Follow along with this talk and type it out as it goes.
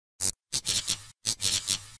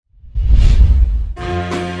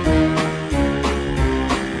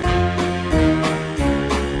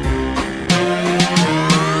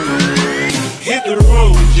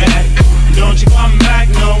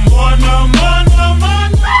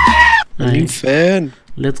fan.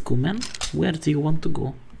 Let's go, man. Where do you want to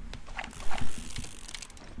go?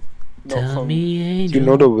 Tell me, Angel. You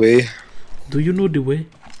know the way. Do you know the way?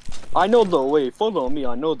 I know the way. Follow me.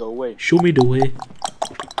 I know the way. Show me the way.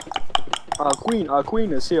 Our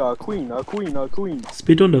queen is here. Our queen.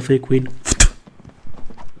 Spit on the fake queen.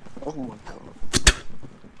 Oh my god.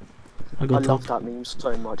 I I got love top. that meme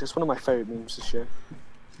so much. It's one of my favorite memes this year.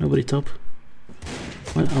 Nobody top.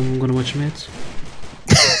 Well, I'm gonna watch mates.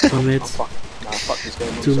 One mate. Fuck this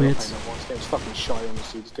game. Two mates. This game's fucking shy,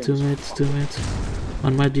 honestly. This Two mates.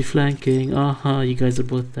 One might be flanking. Aha, you guys are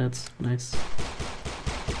both dead. Nice.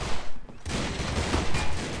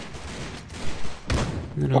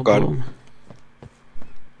 Then I'll God. go home.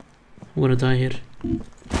 I'm gonna die here.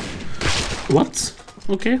 What?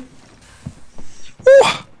 Okay.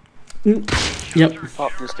 Yep.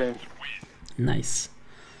 Up this game. Nice.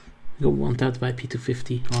 Got one tapped by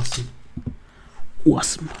P250. Awesome.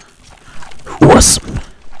 Awesome.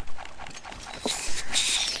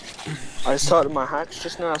 I started my hacks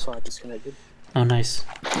just now, so I disconnected. Oh, nice.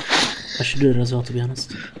 I should do it as well, to be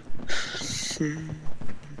honest. I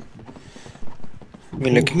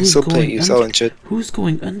mean, like, you can still play ESL and shit. Who's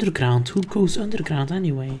going underground? Who goes underground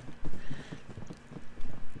anyway?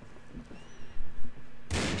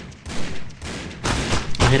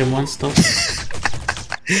 I hit him once, top.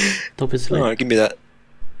 Top is lit. Oh, give me that.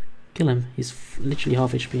 Kill him. He's literally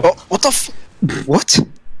half HP. Oh, what the f? What?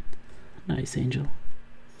 Nice, Angel.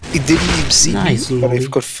 He didn't even see Nice, me, but Lolly.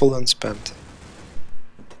 I've got full unspammed.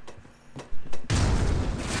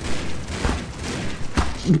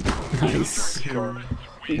 Nice.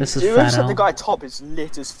 That's a You fat said the L. guy top is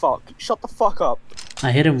lit as fuck. Shut the fuck up.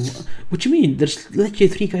 I hit him. What you mean? There's literally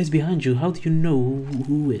 3 guys behind you. How do you know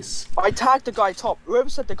who is? I tagged the guy top. Whoever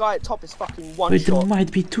said the guy at top is fucking one Wait, there shot.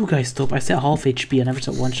 might be 2 guys top. I said half HP. I never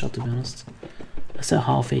said 1 shot, to be honest. I said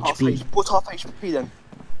half HP. What's half HP then?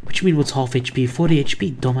 What you mean what's half HP? 40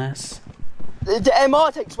 HP, dumbass. The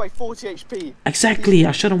MR takes away 40 HP. Exactly,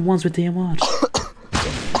 I shot him once with the MR.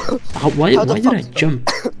 Why did I jump?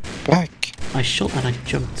 Back. I shot and I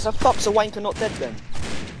jumped. The fuck's a wanker not dead then?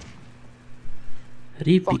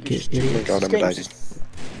 Repeat it, Oh my idiot. god, I'm dying.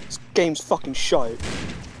 This game's fucking shite.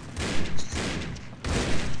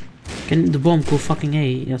 Can the bomb go fucking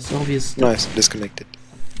A? That's obvious. Nice, disconnected.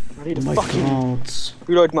 I need Oh to my fucking god.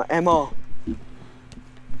 reload my MR.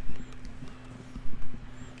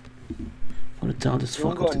 I'm gonna tell this You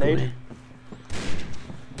want fucker to got a go nade? A.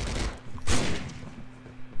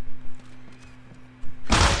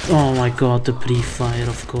 Oh my god, the pre-fire,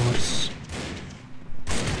 of course.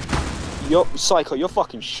 Yo, Psycho, you're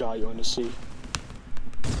fucking shy, honestly.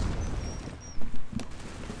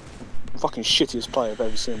 Fucking shittiest player I've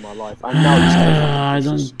ever seen in my life. And now he's I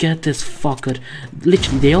don't get this fucker.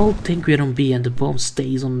 Literally, they all think we're on B and the bomb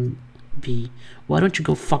stays on B. Why don't you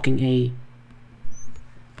go fucking A?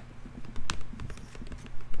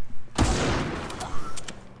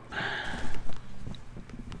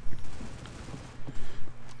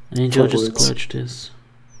 Angel just clutched this.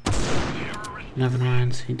 Never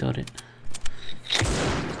mind, he got it.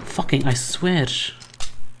 Fucking, I swear.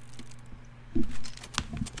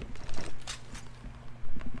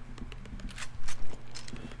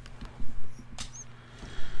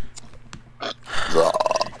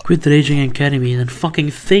 Quit raging and carry me, then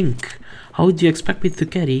fucking think. How do you expect me to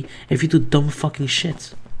carry if you do dumb fucking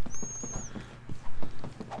shit?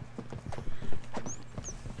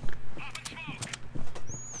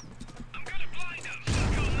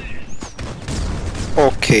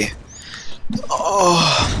 Okay.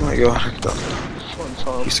 Oh my god, I'm done. One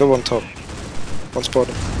time. He's still on top. One's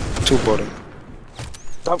bottom. 2 bottom.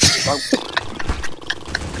 Don't.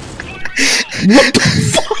 What the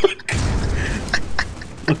fuck?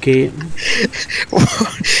 Okay,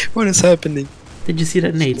 What is happening? did you see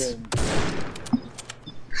that, Nate? This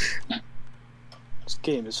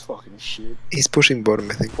game is fucking shit. He's pushing bottom,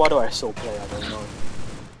 I think. Why do I still play? I don't know.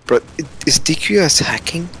 But is DQS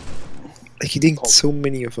hacking? Like, he dinked so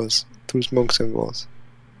many of us through smokes and walls.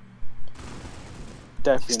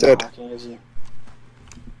 Definitely He's dead. not hacking, is he?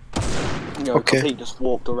 You know, Okay. Complete just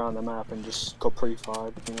walked around the map and just got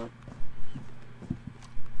pre-fired, you know.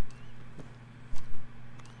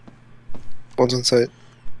 One's on site.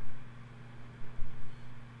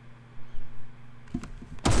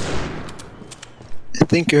 I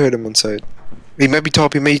think you heard him on site. He may be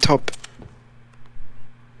top, he may be top.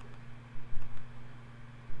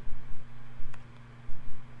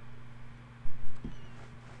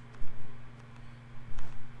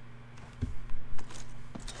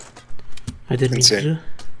 I didn't mean to Insane.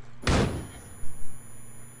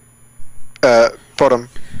 do. Bottom.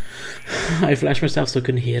 I flashed myself so I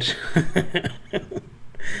couldn't hear.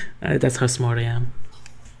 That's how smart I am.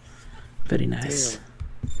 Very nice.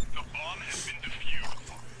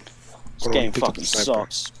 This game fucking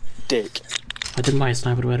sucks. Dick. I didn't buy a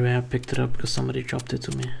sniper, by the way. I picked it up because somebody dropped it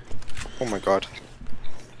to me. Oh my god.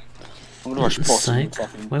 I'm gonna rush bottom. Psych.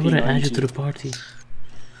 Why would I add you to the party?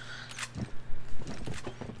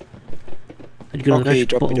 You're gonna Okay, rush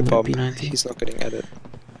drop me the bottom bomb. with P90. He's not getting added.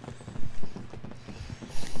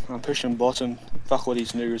 I'm pushing bottom. Fuck all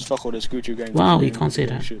these niggers. Fuck all this Gucci gang. Wow, you can't say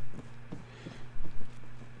that. Shit.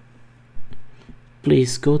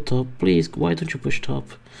 Please go top. Please, why don't you push top?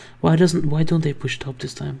 Why don't they push top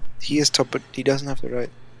this time? He is top, but he doesn't have the right.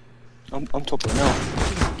 I'm top right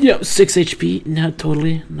now. Yeah, 6 HP. Yeah,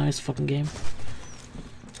 totally. Nice fucking game.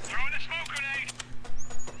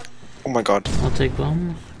 Oh my god. I'll take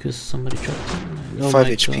bomb because somebody dropped it. Oh 5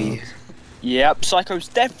 my HP. God. Yep, Psycho's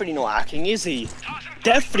definitely not hacking, is he?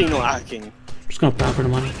 Definitely not hacking. I'm just gonna pay for the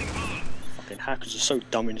money. Fucking hackers are so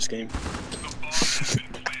dumb in this game.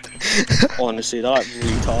 Honestly, they're like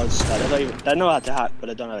retards. They know how to hack, but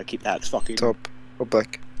they don't know how to keep the hacks fucking. Top or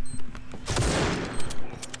back.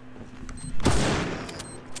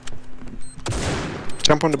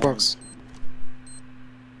 Jump on the box.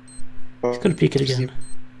 He's gonna peek it again.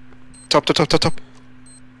 Top. Wait,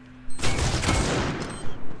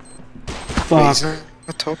 Fuck. he's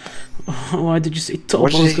not top. Why did you say top?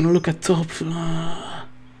 What I did was he- gonna look at top.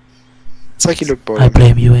 It's like you look I bottom.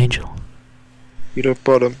 blame you, Angel. You look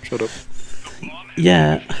bottom. Shut up.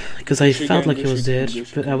 Yeah, because I She felt can, like he was she there, can,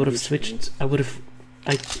 she but I can, would have she switched.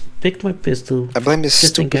 I picked my pistol. I blame this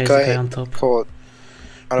Just in stupid case the guy guy on top. called.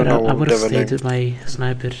 I But don't know. I would have whatever name. stayed with my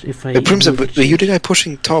sniper if I. Hey, Primza, moved were you to- the guy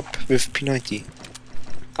pushing top with P90?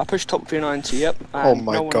 I push top 390, yep. Oh And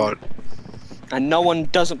my no one- god. And no one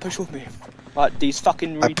doesn't push with me. Like these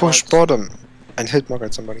fucking retards. I pushed bottom and hit mark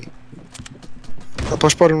at somebody. I'll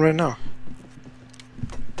push bottom right now.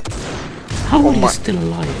 How Oh are you my- still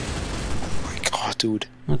alive? Oh my god, dude.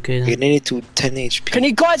 Okay then. Okay, Nini to 10 HP. Can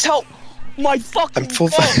you guys help? My fucking I'm full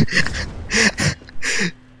god.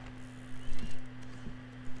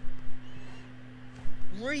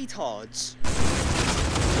 Retards.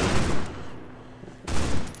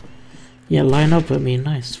 Yeah, line up with me.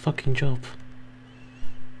 Nice fucking job.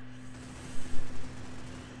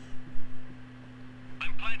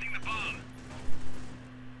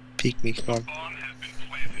 Peek me, come on.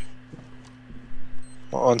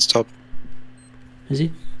 On stop, Is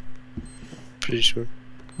he? pretty sure.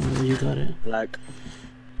 Oh, you got it. Like.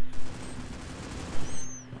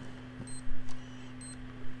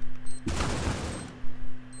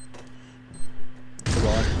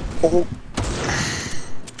 Oh!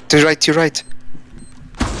 To your right.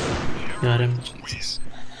 Got him. Jesus.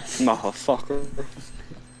 Motherfucker.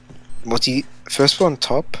 Was he first one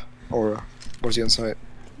top? Or was he on side?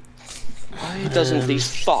 Why doesn't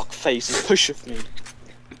these fuck faces push with me?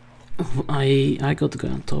 I got the guy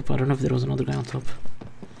on top. I don't know if there was another guy on top.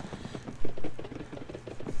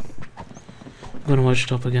 I'm gonna watch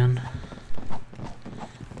top again.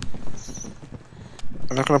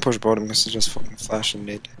 I'm not gonna push bottom because it's just fucking flash and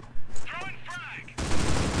mid.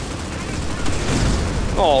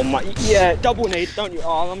 Oh my, yeah, double nade, don't you?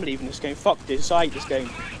 Oh, I'm leaving this game. Fuck this, I hate this game.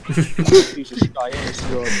 Jesus Christ, honest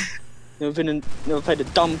to God. Never played a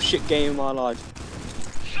dumb shit game in my life.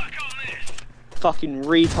 Fucking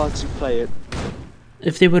retards who play it.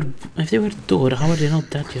 If they were door, how are they not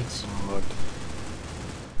dead yet?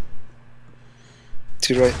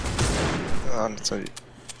 To your right. Oh, no, sorry.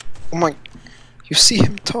 Oh my. You see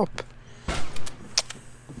him top.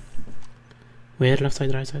 Where? Left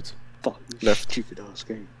side, right side? Fuck this Left. stupid ass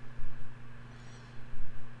game.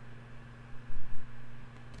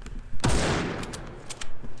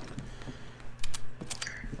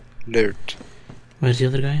 Alert. Where's the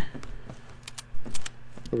other guy?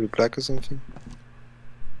 Probably black or something.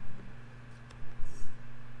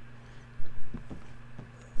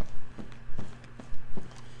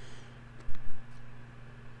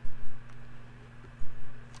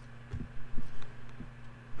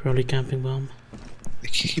 Probably camping bomb. I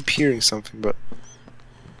keep hearing something, but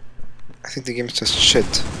I think the game's just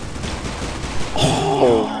shit.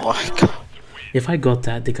 Oh my god. If I got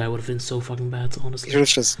that, the guy would have been so fucking bad, He honestly. should have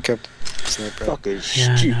just kept sniper. Fucking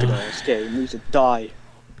Yeah, I stupid know. ass game, needs to die.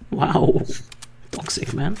 Wow.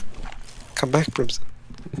 Toxic, man. Come back, Primza.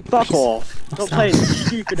 Fuck off. Stop What's playing that? this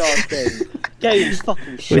stupid ass game. Game's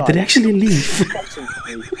fucking shit. Wait, did they actually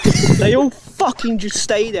leave? They all fucking just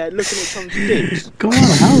stay there looking at some dicks. Come on,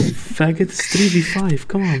 help, faggot. It's 3v5,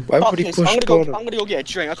 come on. Why Fuck would he this, push I'm bottom? gonna go get a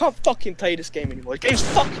drink. I can't fucking play this game anymore. The game's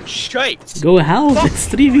fucking straight. Go help, Fuck. it's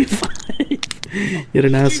 3v5. You're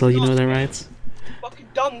an asshole, you know that, right? Fucking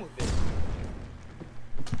done with it.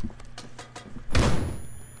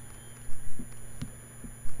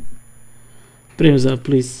 Primza,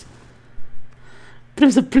 please.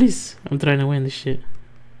 Primza, please. I'm trying to win this shit.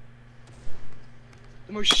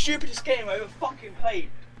 The most stupidest game I ever fucking played.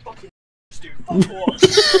 Fucking dude. Fuck off.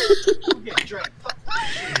 I'm getting drunk. Fuck that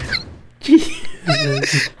shit.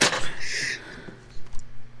 Jesus.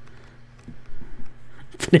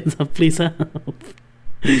 Primza, please help.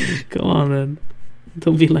 Come on, man.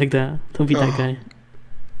 Don't be like that. Don't be that guy.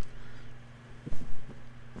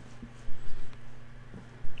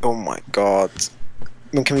 Oh my god.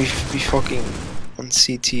 Man, can we be fucking on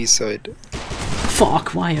CT side?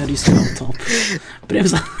 Fuck, why are you still on top?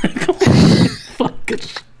 Primza, come on. Fuck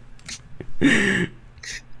it.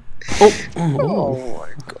 Oh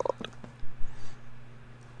my god.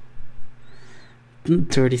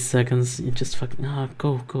 30 seconds. You just fucking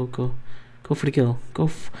go for the kill. Go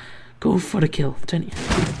for the kill. 20.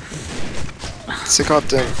 It's a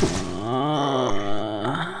goddamn.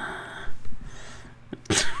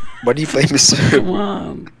 Why do you blame Mr. Come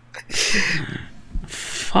on.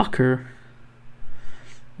 Fucker.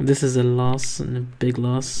 This is a loss, and a big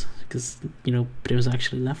loss, because, you know, Primza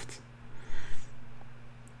actually left.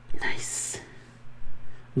 Nice.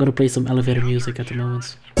 I'm gonna play some elevator music at the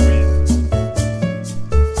moment.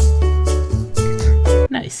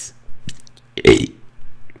 Nice.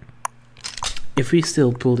 If we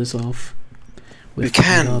still pull this off, we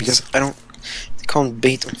can, because I can't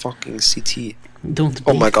bait on fucking CT. Don't.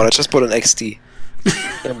 Oh my god, I just bought an XD.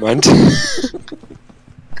 Never mind.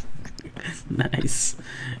 Nice.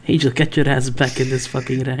 Angel, get your ass back in this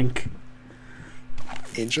fucking rank.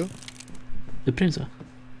 Angel? The Primza.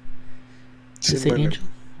 Did you say Angel?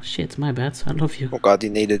 Shit, my bad. I love you. Oh god, he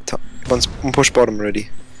needed once push bottom already.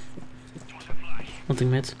 Nothing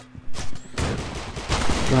mid.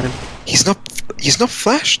 Got him. He's not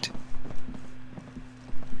flashed.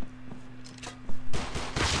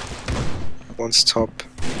 One's top.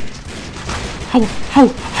 How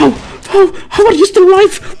are you still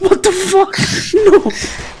alive? What the fuck? No.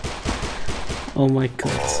 Oh my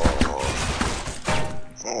god.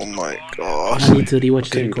 Oh my god. I need to rewatch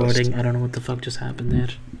the recording. I don't know what the fuck just happened there.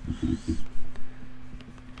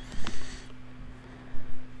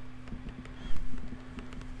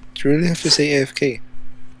 Do you really have to say AFK?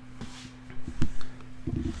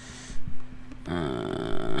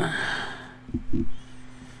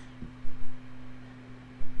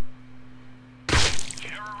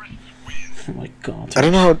 Oh my god. I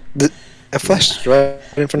don't know how I flashed right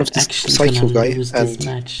in front of this psycho guy and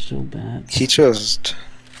match so bad. He just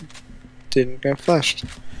didn't get flashed.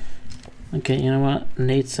 Okay, you know what?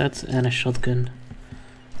 Nade set and a shotgun.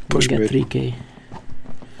 We'll Push get mid. 3k.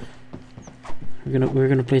 We're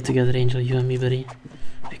gonna play together, Angel, you and me, buddy.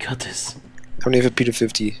 We got this. I only have a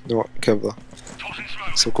P250, no Kevlar.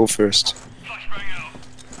 So go first.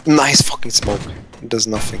 Nice fucking smoke. It does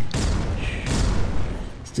nothing.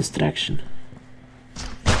 It's distraction.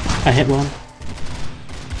 I hit one.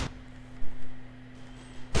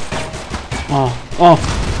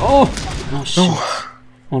 Oh shit. No.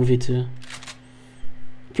 1v2.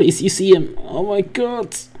 Please, you see him. Oh my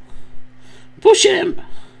god. Push him.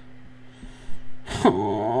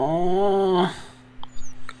 Oh.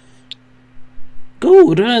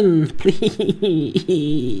 Go, run,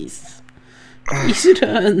 please. Please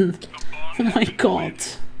run. Oh my god.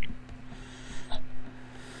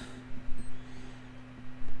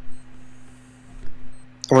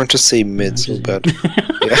 I want to say mid so bad.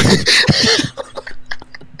 Yeah.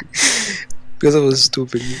 Because I was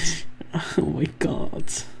stupid. Oh my god.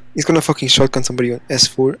 He's gonna fucking shotgun somebody on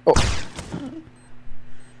S4. Oh.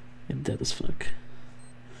 You're dead as fuck.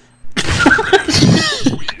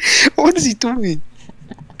 What is he doing?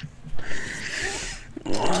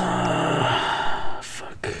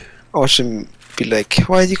 Fuck. Watch him be like,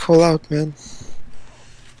 why did you call out, man?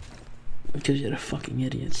 Because you're a fucking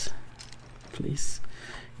idiot. Please.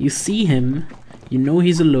 You see him, you know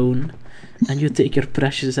he's alone, and you take your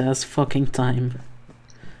precious ass fucking time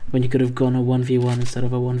when you could have gone a 1v1 instead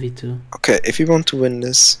of a 1v2. Okay, if you want to win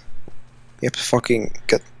this, you have to fucking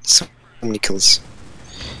get so many kills.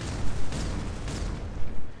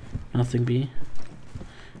 Nothing B.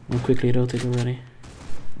 I'll quickly rotate already.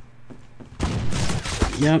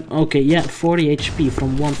 Yeah, okay, yeah, 40 HP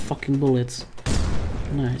from one fucking bullet.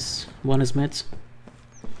 Nice. One is mid.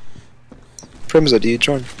 Primza, do you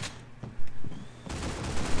join?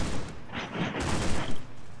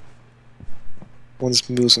 One's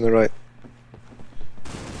moves on the right.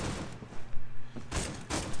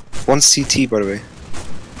 One's CT, by the way.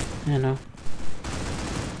 I know.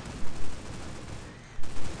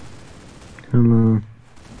 Hello.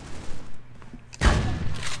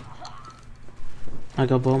 I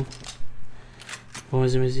got bomb. Bomb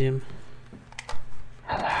is in museum.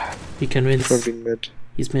 Hello. He can win. Probably mid.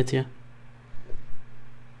 He's mid, yeah.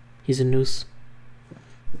 He's in noose.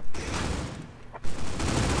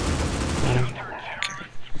 Got him.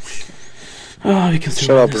 Oh, we can still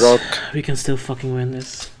Shut win up, this. Rock. We can still fucking win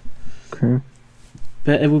this. Okay.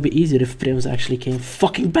 But it would be easier if Primza actually came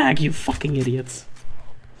fucking back, you fucking idiots.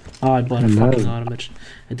 Oh, I bought a fucking armor.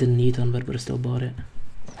 I didn't need one, but I still bought it.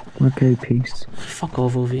 Okay, peace. Fuck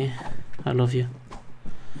off, OV. I love you.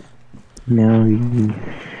 Now you...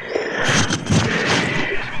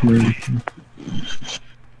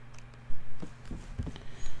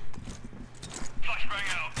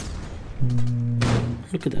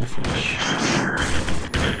 Look at that flash.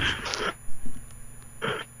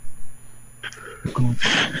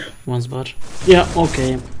 One spot. Yeah,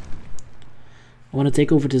 okay. I want to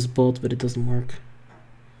take over this bot, but it doesn't work.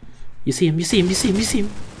 You see him, you see him, you see him, you see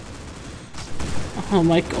him. Oh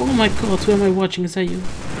my god, who am I watching? Is that you?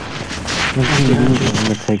 One's behind you. I'm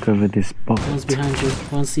gonna take over this box. One's behind you.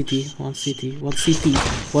 One CT, one CT, one CT,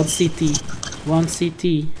 one CT, one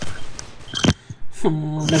CT.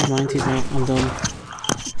 Oh, never mind, he's not. I'm done.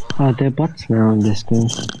 Oh, there are bots now in this game.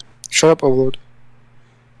 Shut up, Overload.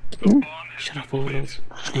 Shut up, Overload.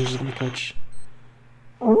 Angel's gonna clutch.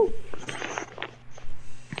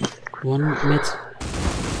 One mid.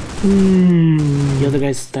 The other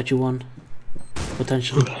guy's statue 1.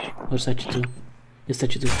 Potential. Or statue 2. Yeah,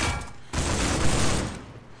 statue 2.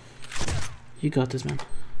 You got this, man.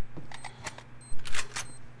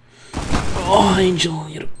 Oh, Angel,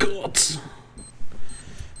 you're a god.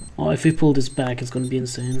 Oh, if we pull this back, it's gonna be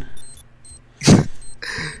insane.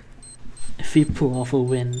 If we pull off a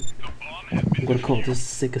win, I'm gonna call this the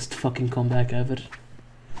sickest fucking comeback ever.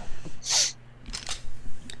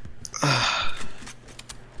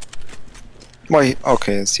 Why?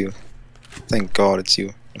 Okay, it's you. Thank God it's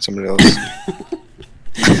you. Not somebody else.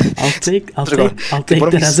 I'll take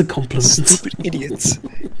that as a compliment. Stupid idiots.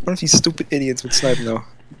 One of these stupid idiots would snipe now.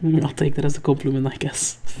 I'll take that as a compliment, I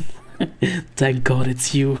guess. Thank God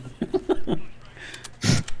it's you.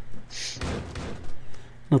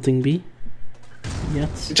 Nothing B yet.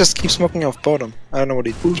 You just keep smoking off bottom. I don't know what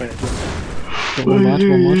he's trying to do. One more,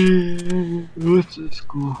 one more. What's the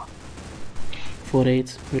score?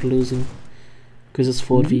 4-8, we're losing. Because it's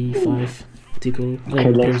 4v5. Tickle.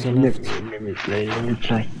 Okay, let Left. me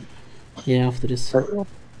play. Yeah, after this. Yeah,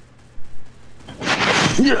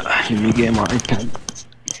 let me get my iPad.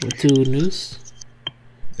 With 2 noose.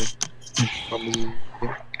 I'm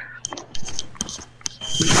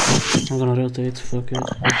gonna rotate, fuck it.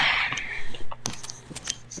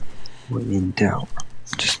 When in doubt,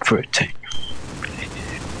 just rotate.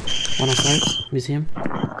 One on side, museum.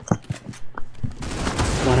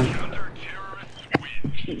 Got him.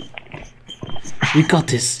 We got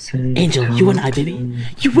this. Angel, you and I, baby.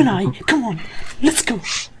 You and I. Come on, let's go.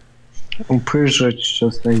 I'm pretty sure it's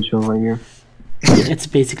just Angel right here. It's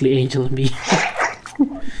basically Angel and me.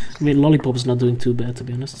 I mean, Lollipop's not doing too bad, to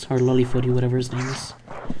be honest. Or Lollyfooty, whatever his name is.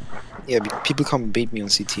 Yeah, but people can't bait me on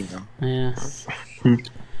CT now. Yeah.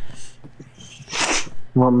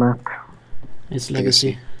 What map? It's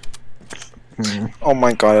Legacy. Oh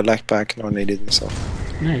my god, I lagged back and I naded myself.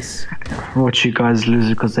 Nice. Watch you guys lose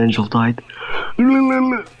because Angel died.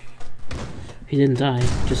 He didn't die,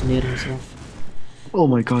 just near himself. Oh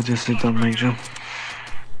my god, yes it done, Angel.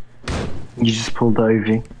 You just pulled the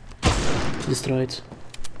OV. Destroyed.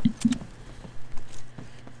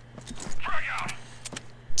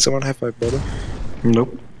 Someone have my bottom?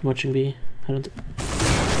 Nope. Watching B. I don't.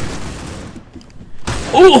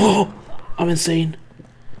 Oh! I'm insane.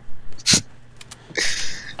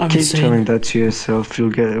 I'm Keep insane. telling that to yourself. You'll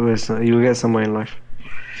get somewhere in life.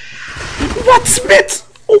 What, Smith?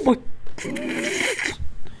 Oh my.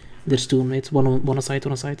 There's 2 mates. One on side,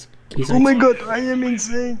 one on side. Oh my god, I am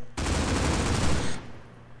insane.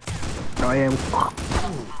 I am.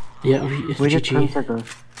 Yeah, Where did GG. Primza go?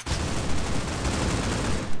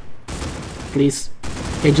 Please.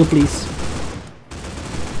 Angel, please.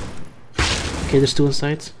 Okay, there's 2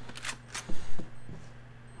 inside.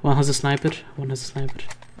 One has a sniper, one has a sniper.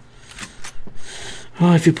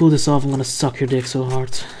 Oh, if you pull this off, I'm gonna suck your dick so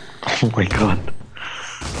hard. Oh my god.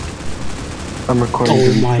 I'm recording.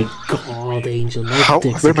 Oh my god, Angel. No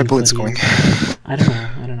dick where are my sucking bullets buddy. going? I don't know,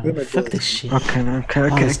 I don't know. my Fuck this shit. Okay.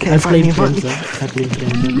 Honestly, I blame Primza. I blame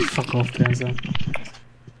Primza. Fuck off, Primza.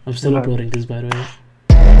 I'm still uploading this, by the way.